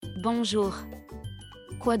Bonjour.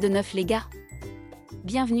 Quoi de neuf les gars?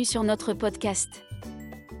 Bienvenue sur notre podcast.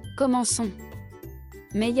 Commençons.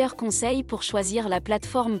 Meilleurs conseils pour choisir la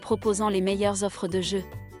plateforme proposant les meilleures offres de jeux.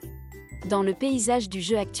 Dans le paysage du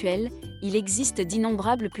jeu actuel, il existe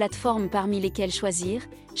d'innombrables plateformes parmi lesquelles choisir,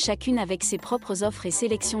 chacune avec ses propres offres et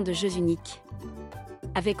sélections de jeux uniques.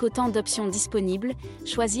 Avec autant d'options disponibles,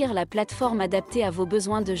 choisir la plateforme adaptée à vos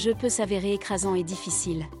besoins de jeu peut s'avérer écrasant et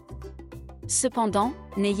difficile. Cependant,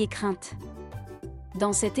 n'ayez crainte.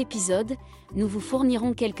 Dans cet épisode, nous vous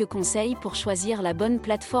fournirons quelques conseils pour choisir la bonne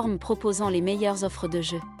plateforme proposant les meilleures offres de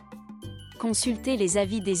jeu. Consultez les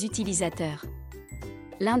avis des utilisateurs.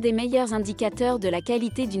 L'un des meilleurs indicateurs de la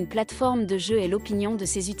qualité d'une plateforme de jeu est l'opinion de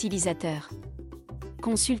ses utilisateurs.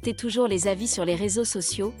 Consultez toujours les avis sur les réseaux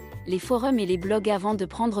sociaux, les forums et les blogs avant de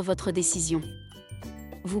prendre votre décision.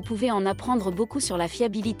 Vous pouvez en apprendre beaucoup sur la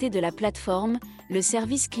fiabilité de la plateforme, le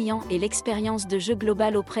service client et l'expérience de jeu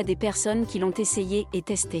globale auprès des personnes qui l'ont essayé et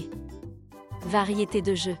testé. Variété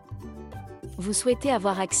de jeux. Vous souhaitez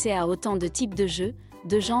avoir accès à autant de types de jeux,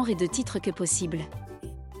 de genres et de titres que possible.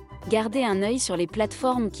 Gardez un œil sur les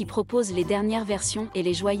plateformes qui proposent les dernières versions et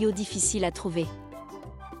les joyaux difficiles à trouver.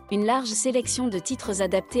 Une large sélection de titres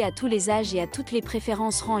adaptés à tous les âges et à toutes les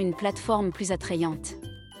préférences rend une plateforme plus attrayante.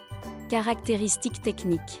 Caractéristiques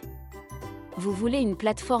techniques. Vous voulez une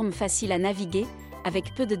plateforme facile à naviguer,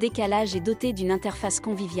 avec peu de décalage et dotée d'une interface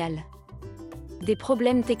conviviale. Des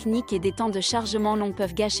problèmes techniques et des temps de chargement longs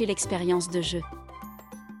peuvent gâcher l'expérience de jeu.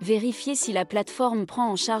 Vérifiez si la plateforme prend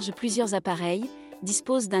en charge plusieurs appareils,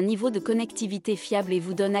 dispose d'un niveau de connectivité fiable et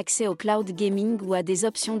vous donne accès au cloud gaming ou à des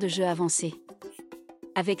options de jeu avancées.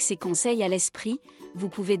 Avec ces conseils à l'esprit, vous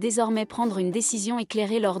pouvez désormais prendre une décision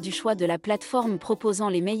éclairée lors du choix de la plateforme proposant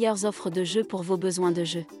les meilleures offres de jeu pour vos besoins de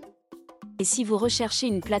jeu. Et si vous recherchez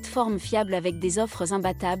une plateforme fiable avec des offres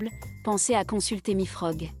imbattables, pensez à consulter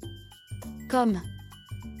 .com.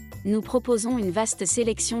 Nous proposons une vaste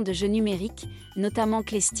sélection de jeux numériques, notamment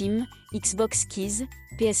Clé Steam, Xbox Keys,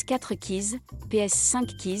 PS4 Keys,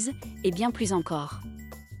 PS5 Keys, et bien plus encore.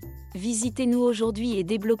 Visitez-nous aujourd'hui et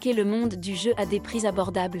débloquez le monde du jeu à des prix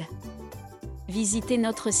abordables. Visitez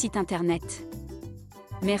notre site internet.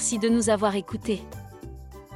 Merci de nous avoir écoutés.